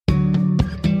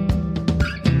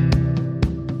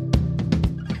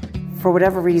for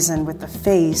whatever reason with the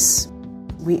face,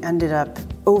 we ended up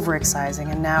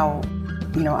over-excising. And now,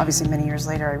 obviously many years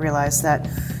later, I realized that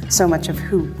so much of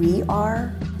who we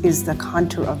are is the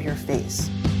contour of your face.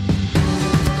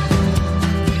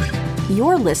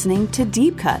 You're listening to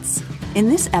Deep Cuts. In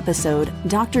this episode,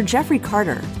 Dr. Jeffrey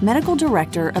Carter, Medical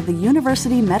Director of the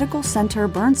University Medical Center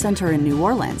Burn Center in New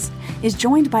Orleans, is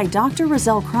joined by Dr.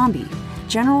 Roselle Crombie,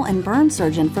 General and Burn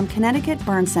Surgeon from Connecticut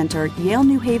Burn Center, Yale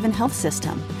New Haven Health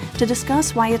System, to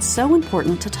discuss why it's so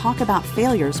important to talk about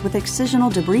failures with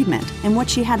excisional debridement and what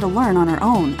she had to learn on her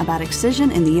own about excision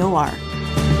in the OR.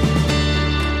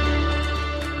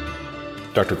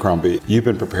 Dr. Crombie, you've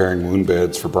been preparing wound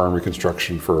beds for burn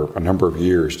reconstruction for a number of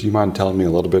years. Do you mind telling me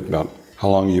a little bit about how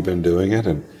long you've been doing it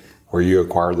and where you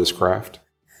acquired this craft?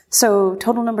 So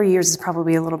total number of years is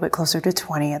probably a little bit closer to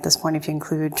 20 at this point if you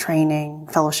include training,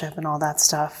 fellowship, and all that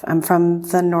stuff. I'm from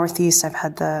the Northeast. I've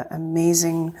had the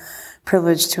amazing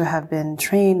privilege to have been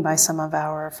trained by some of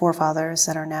our forefathers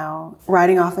that are now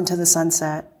riding off into the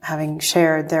sunset, having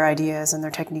shared their ideas and their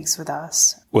techniques with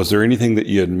us. Was there anything that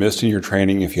you had missed in your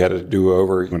training if you had to do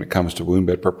over when it comes to wound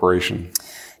bed preparation?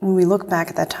 When we look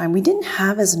back at that time, we didn't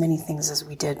have as many things as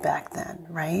we did back then,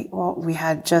 right? Well, we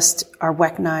had just our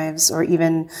weck knives, or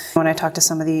even when I talked to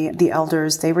some of the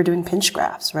elders, they were doing pinch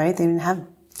grafts, right? They didn't have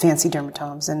fancy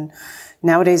dermatomes. And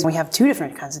nowadays we have two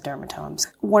different kinds of dermatomes.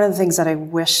 One of the things that I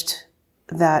wished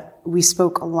that we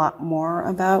spoke a lot more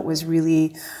about was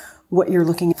really what you're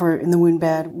looking for in the wound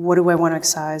bed. What do I want to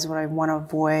excise? What do I want to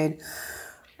avoid?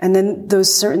 And then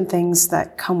those certain things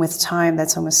that come with time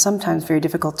that's almost sometimes very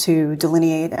difficult to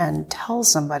delineate and tell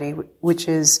somebody, which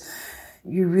is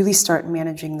you really start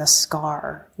managing the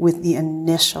scar with the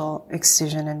initial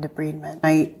excision and debridement.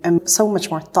 I am so much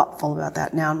more thoughtful about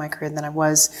that now in my career than I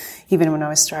was even when I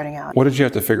was starting out. What did you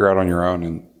have to figure out on your own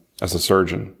and as a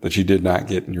surgeon that you did not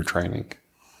get in your training?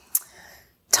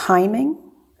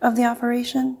 Timing of the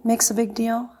operation makes a big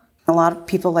deal. A lot of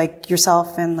people like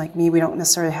yourself and like me, we don't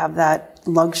necessarily have that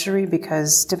luxury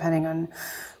because depending on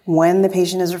when the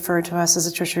patient is referred to us as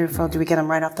a tertiary referral, do we get them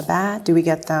right off the bat? Do we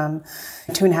get them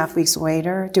 2.5 weeks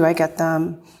later? Do I get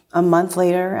them a month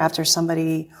later after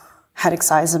somebody had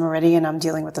excised them already and I'm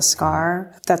dealing with a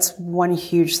scar? That's one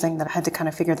huge thing that I had to kind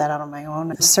of figure that out on my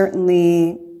own.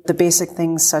 Certainly the basic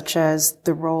things such as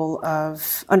the role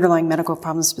of underlying medical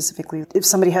problems specifically. If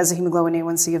somebody has a hemoglobin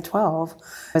A1C of 12,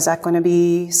 is that going to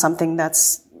be something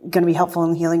that's going to be helpful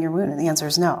in healing your wound? And the answer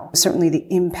is no. Certainly the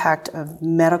impact of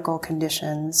medical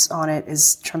conditions on it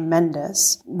is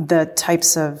tremendous. The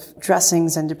types of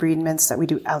dressings and debridements that we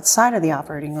do outside of the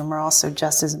operating room are also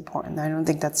just as important. I don't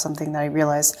think that's something that I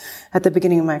realized at the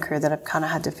beginning of my career that I've kind of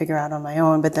had to figure out on my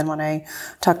own. But then when I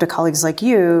talk to colleagues like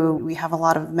you, we have a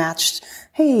lot of matched,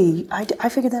 hey, I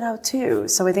figured that out too.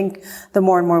 So I think the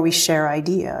more and more we share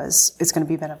ideas, it's going to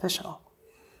be beneficial.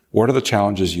 What are the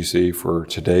challenges you see for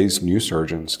today's new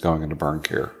surgeons going into burn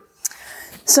care?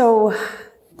 So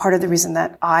part of the reason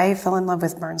that I fell in love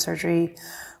with burn surgery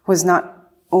was not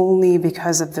only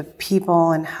because of the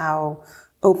people and how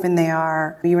open they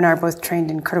are. You and I are both trained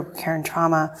in critical care and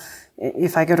trauma.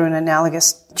 If I go to an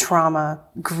analogous trauma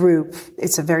group,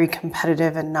 it's a very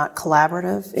competitive and not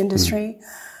collaborative industry.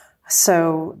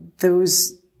 So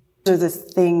those are the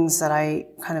things that I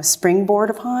kind of springboard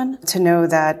upon to know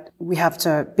that we have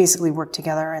to basically work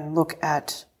together and look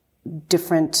at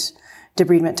different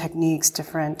debridement techniques,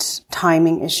 different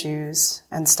timing issues,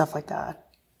 and stuff like that.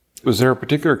 Was there a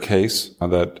particular case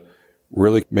that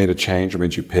really made a change or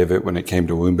made you pivot when it came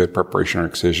to wound bed preparation or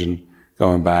excision,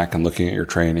 going back and looking at your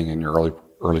training in your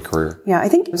early career? Yeah, I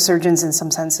think surgeons in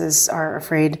some senses are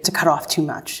afraid to cut off too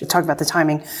much. Talk about the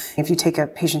timing. If you take a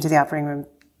patient to the operating room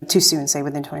too soon, say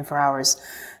within 24 hours,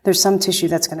 there's some tissue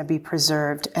that's going to be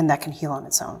preserved and that can heal on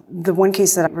its own. The one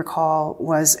case that I recall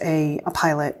was a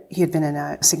pilot. He had been in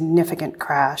a significant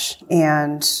crash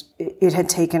and it had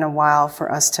taken a while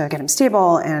for us to get him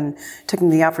stable and took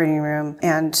him to the operating room.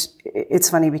 And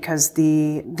it's funny because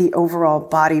the overall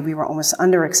body, we were almost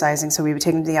under excising. So we would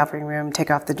take him to the operating room, take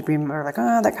off the debridement. We were like,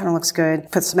 oh, that kind of looks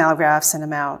good. Put some allografts, send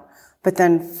him out. But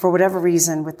then for whatever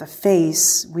reason with the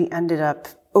face, we ended up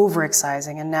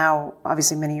over-excising. And now,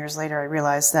 obviously many years later, I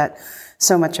realized that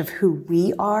so much of who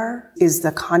we are is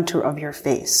the contour of your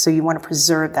face. So you want to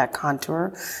preserve that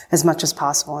contour as much as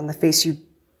possible. And the face, you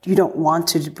you don't want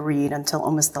to debride until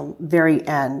almost the very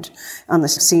end,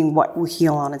 unless seeing what will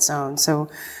heal on its own. So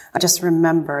I just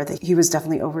remember that he was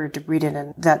definitely over debrided,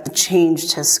 and that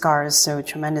changed his scars so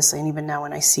tremendously. And even now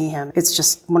when I see him, it's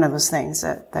just one of those things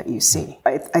that you see.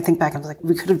 I think back, I was like,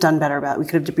 we could have done better about it. We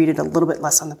could have debrided a little bit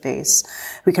less on the face.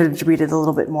 We could have debrided a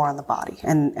little bit more on the body,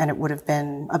 and it would have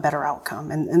been a better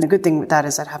outcome. And the good thing with that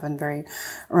is that happened very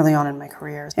early on in my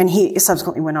career. And he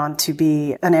subsequently went on to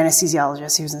be an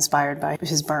anesthesiologist. He was inspired by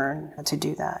his burn to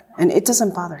do that. And it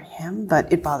doesn't bother him,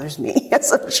 but it bothers me,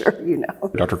 as I'm sure you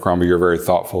know. Dr. Crombie, you're a very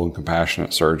thoughtful and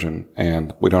compassionate surgeon,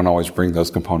 and we don't always bring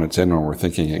those components in when we're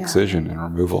thinking excision and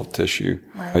removal of tissue.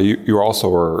 Right. You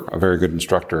also are a very good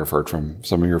instructor, I've heard from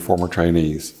some of your former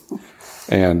trainees.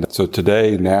 And so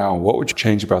today, now, what would you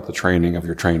change about the training of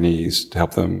your trainees to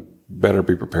help them better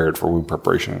be prepared for wound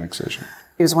preparation and excision?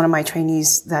 It was one of my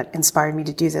trainees that inspired me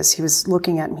to do this. He was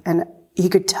looking at me, and he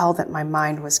could tell that my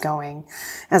mind was going.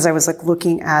 As I was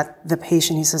looking at the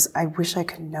patient, he says, I wish I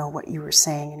could know what you were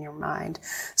saying in your mind.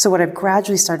 So what I've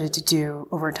gradually started to do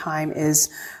over time is,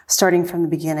 starting from the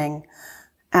beginning,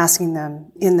 asking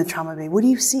them in the trauma bay, what do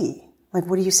you see?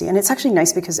 What do you see? And it's actually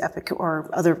nice because Epic or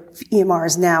other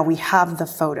EMRs now, we have the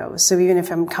photos. So even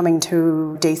if I'm coming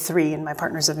to day 3 and my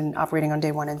partners have been operating on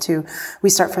day 1 and 2, we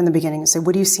start from the beginning and say,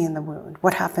 what do you see in the wound?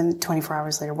 What happened 24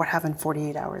 hours later? What happened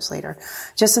 48 hours later?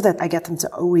 Just so that I get them to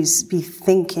always be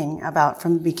thinking about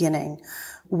from the beginning,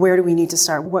 where do we need to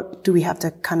start? What do we have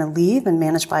to kind of leave and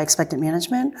manage by expectant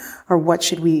management? Or what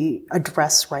should we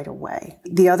address right away?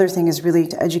 The other thing is really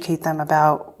to educate them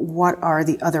about what are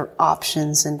the other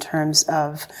options in terms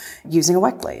of using a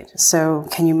wet blade. So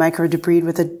can you micro debride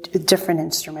with a different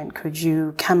instrument? Could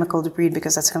you chemical debride,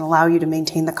 because that's going to allow you to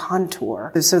maintain the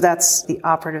contour? So that's the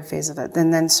operative phase of it.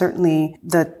 And then certainly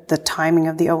the timing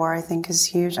of the OR, I think, is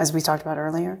huge, as we talked about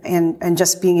earlier. And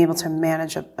just being able to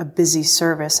manage a busy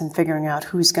service and figuring out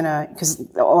who's going to, because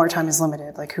our time is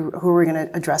limited, who are we going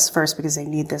to address first because they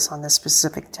need this on this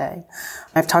specific day.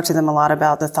 I've talked to them a lot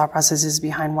about the thought processes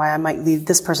behind why I might leave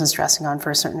this person's dressing on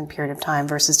for a certain period of time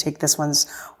versus take this one's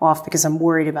off because I'm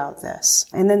worried about this.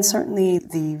 And then certainly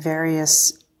the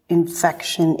various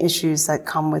infection issues that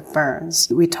come with burns.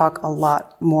 We talk a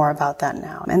lot more about that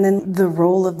now. And then the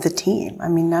role of the team. I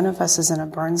mean, none of us is in a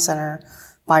burn center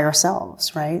by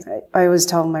ourselves, right? I always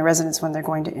tell my residents when they're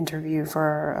going to interview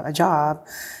for a job,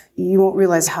 you won't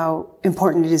realize how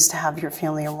important it is to have your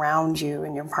family around you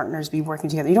and your partners be working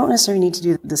together. You don't necessarily need to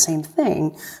do the same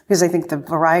thing, because I think the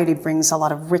variety brings a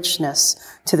lot of richness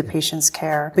to the patient's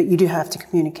care, but you do have to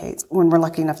communicate. When we're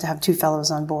lucky enough to have 2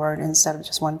 fellows on board instead of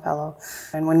just 1 fellow,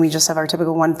 and when we just have our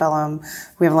typical 1 fellow,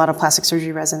 we have a lot of plastic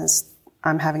surgery residents,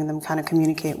 I'm having them kind of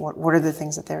communicate what are the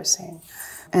things that they're seeing.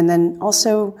 And then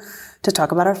also to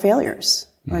talk about our failures.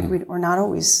 We're not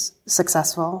always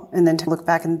successful, and then to look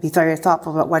back and be very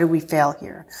thoughtful about why did we fail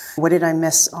here? What did I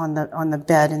miss on the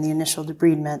bed in the initial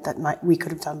debridement that we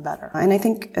could have done better? And I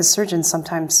think as surgeons,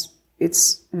 sometimes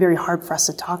it's very hard for us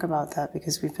to talk about that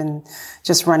because we've been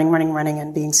just running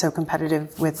and being so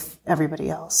competitive with everybody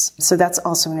else. So that's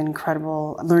also an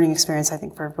incredible learning experience, I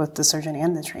think, for both the surgeon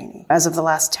and the trainee. As of the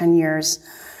last 10 years,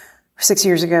 6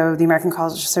 years ago, the American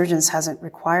College of Surgeons hasn't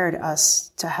required us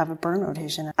to have a burn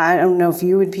rotation. I don't know if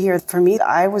you would be here. For me,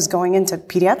 I was going into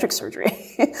pediatric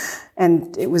surgery,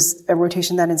 and it was a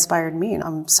rotation that inspired me, and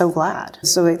I'm so glad.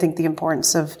 So I think the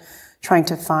importance of trying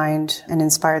to find and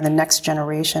inspire the next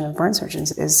generation of burn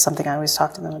surgeons is something I always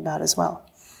talk to them about as well.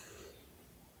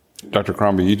 Dr.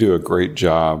 Crombie, you do a great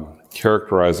job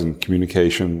characterizing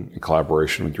communication and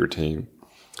collaboration with your team.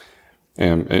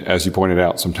 And as you pointed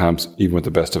out, sometimes even with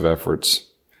the best of efforts,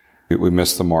 we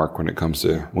miss the mark when it comes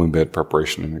to wound bed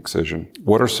preparation and excision.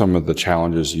 What are some of the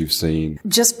challenges you've seen?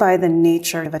 Just by the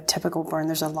nature of a typical burn,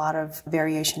 there's a lot of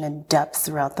variation in depth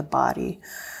throughout the body.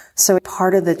 So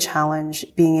part of the challenge,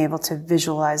 being able to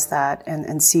visualize that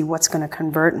and see what's going to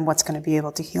convert and what's going to be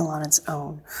able to heal on its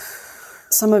own.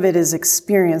 Some of it is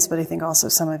experience, but I think also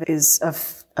some of it is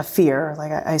a fear.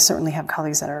 I certainly have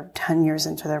colleagues that are 10 years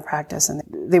into their practice and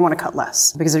they want to cut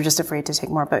less because they're just afraid to take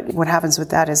more. But what happens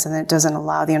with that is that it doesn't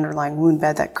allow the underlying wound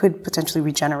bed that could potentially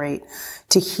regenerate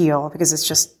to heal because it's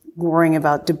just worrying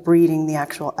about debriding the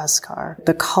actual eschar.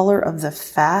 The color of the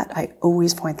fat, I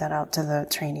always point that out to the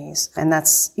trainees. And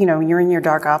that's, you're in your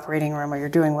dark operating room or you're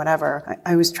doing whatever.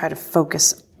 I always try to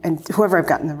focus and whoever I've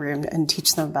got in the room and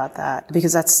teach them about that,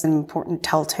 because that's an important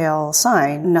telltale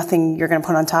sign. Nothing you're going to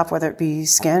put on top, whether it be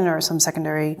skin or some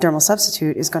secondary dermal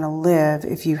substitute, is going to live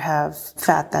if you have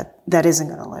fat that isn't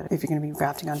going to live, if you're going to be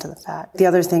grafting onto the fat. The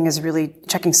other thing is really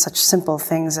checking such simple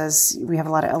things as we have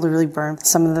a lot of elderly burn.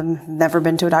 Some of them have never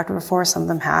been to a doctor before, some of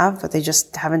them have, but they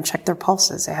just haven't checked their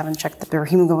pulses. They haven't checked their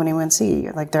hemoglobin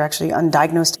A1C. Like, they're actually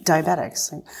undiagnosed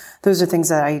diabetics. Like, those are things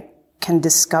that I can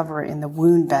discover in the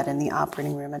wound bed in the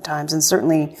operating room at times. And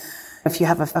certainly if you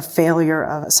have a failure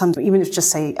of some, even if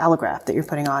just say allograft that you're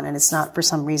putting on and it's not for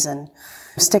some reason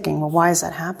sticking, well, why is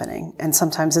that happening? And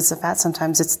sometimes it's the fat,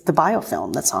 sometimes it's the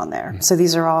biofilm that's on there. So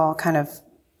these are all kind of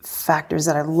factors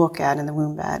that I look at in the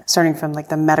wound bed, starting from like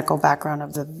the medical background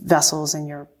of the vessels and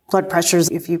your blood pressures.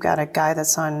 If you've got a guy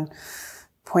that's on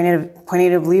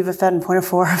 0.8 of Levophed and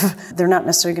 0.4 of, they're not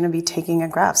necessarily going to be taking a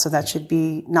graft. So that should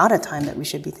be not a time that we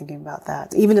should be thinking about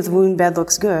that. Even if the wound bed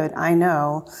looks good, I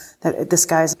know that this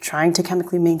guy's trying to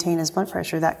chemically maintain his blood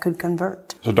pressure, that could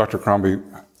convert. So Dr. Crombie,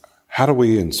 how do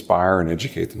we inspire and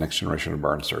educate the next generation of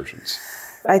burn surgeons?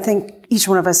 I think each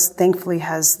one of us thankfully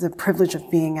has the privilege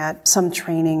of being at some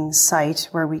training site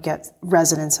where we get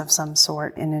residents of some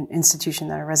sort in an institution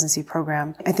that a residency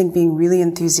program. I think being really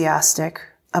enthusiastic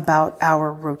about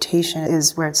our rotation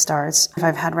is where it starts. If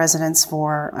I've had residents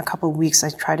for a couple of weeks, I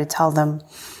try to tell them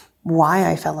why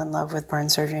I fell in love with burn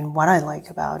surgery and what I like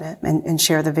about it, and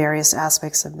share the various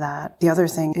aspects of that. The other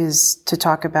thing is to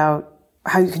talk about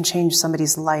how you can change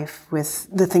somebody's life with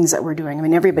the things that we're doing. I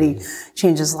mean, everybody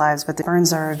changes lives, but the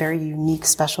burns are a very unique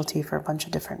specialty for a bunch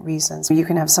of different reasons. You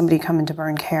can have somebody come into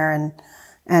burn care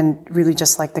and really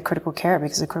just like the critical care,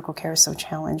 because the critical care is so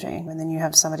challenging. And then you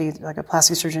have somebody like a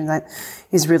plastic surgeon that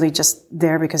is really just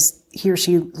there because he or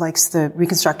she likes the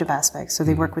reconstructive aspect. So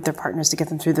they work with their partners to get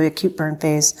them through the acute burn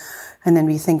phase and then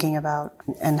be thinking about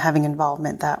and having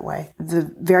involvement that way.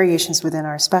 The variations within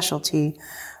our specialty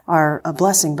are a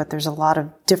blessing, but there's a lot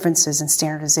of differences and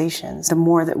standardizations. The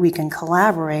more that we can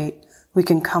collaborate, we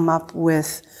can come up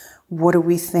with what do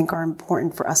we think are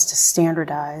important for us to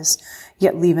standardize,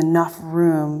 yet leave enough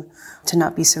room to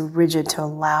not be so rigid to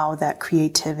allow that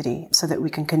creativity so that we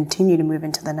can continue to move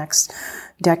into the next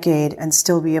decade and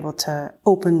still be able to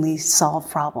openly solve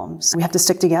problems. We have to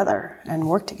stick together and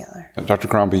work together. Dr.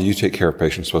 Crombie, you take care of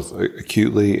patients both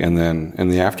acutely and then in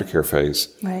the aftercare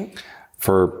phase. Right.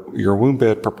 For your wound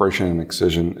bed preparation and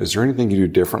excision, is there anything you do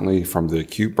differently from the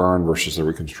acute burn versus the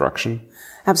reconstruction?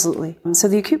 Absolutely. So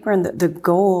the acute burn, the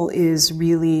goal is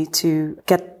really to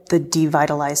get the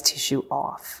devitalized tissue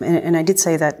off. And I did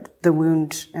say that the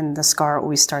wound and the scar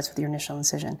always starts with your initial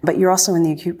incision. But you're also in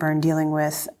the acute burn dealing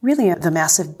with really the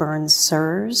massive burn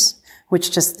surs,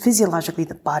 which just physiologically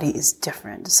the body is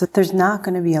different. So there's not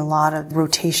going to be a lot of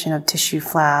rotation of tissue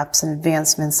flaps and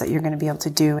advancements that you're going to be able to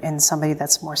do in somebody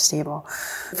that's more stable.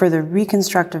 For the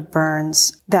reconstructive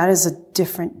burns, that is a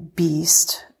different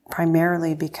beast,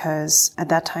 primarily because at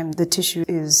that time the tissue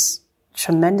is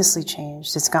tremendously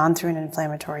changed. It's gone through an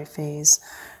inflammatory phase.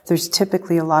 There's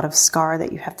typically a lot of scar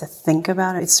that you have to think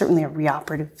about. It's certainly a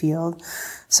reoperative field.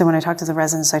 So when I talk to the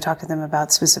residents, I talk to them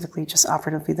about specifically just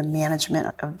operatively the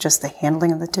management of just the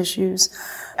handling of the tissues.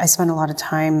 I spend a lot of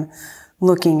time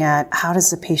looking at how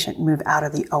does the patient move out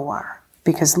of the OR,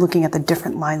 because looking at the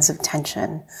different lines of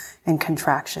tension and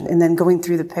contraction, and then going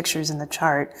through the pictures in the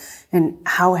chart and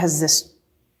how has this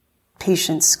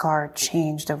patient scar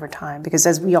changed over time, because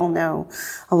as we all know,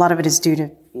 a lot of it is due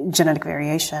to genetic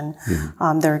variation.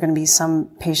 Mm-hmm. There are going to be some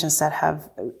patients that have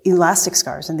elastic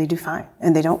scars and they do fine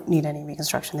and they don't need any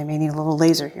reconstruction. They may need a little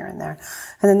laser here and there.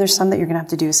 And then there's some that you're going to have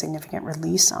to do a significant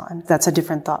release on. That's a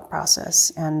different thought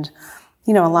process. And,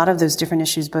 you know, a lot of those different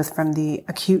issues, both from the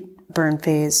acute burn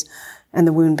phase and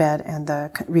the wound bed and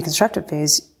the reconstructive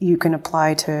phase, you can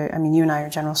apply to, I mean, you and I are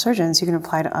general surgeons, you can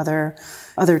apply to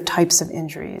other types of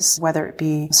injuries, whether it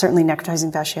be, certainly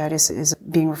necrotizing fasciitis is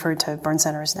being referred to burn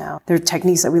centers now. There are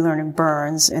techniques that we learn in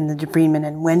burns and the debridement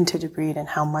and when to debride and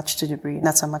how much to debride. And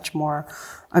that's a much more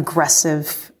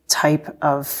aggressive type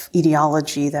of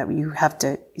etiology that you have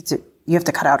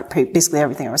to cut out basically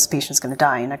everything or else the patient's going to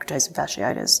die in necrotizing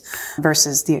fasciitis,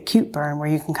 versus the acute burn where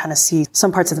you can kind of see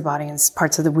some parts of the body and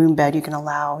parts of the wound bed you can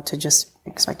allow to just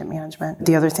expectant management.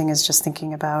 The other thing is just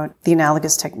thinking about the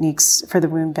analogous techniques for the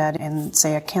wound bed and,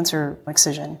 say, a cancer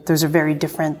excision. Those are very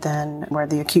different than where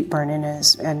the acute burn in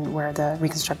is and where the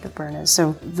reconstructive burn is.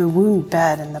 So the wound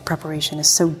bed and the preparation is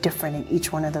so different in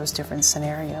each one of those different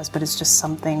scenarios, but it's just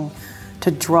something to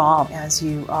draw as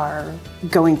you are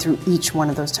going through each one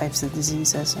of those types of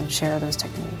diseases and share those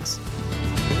techniques.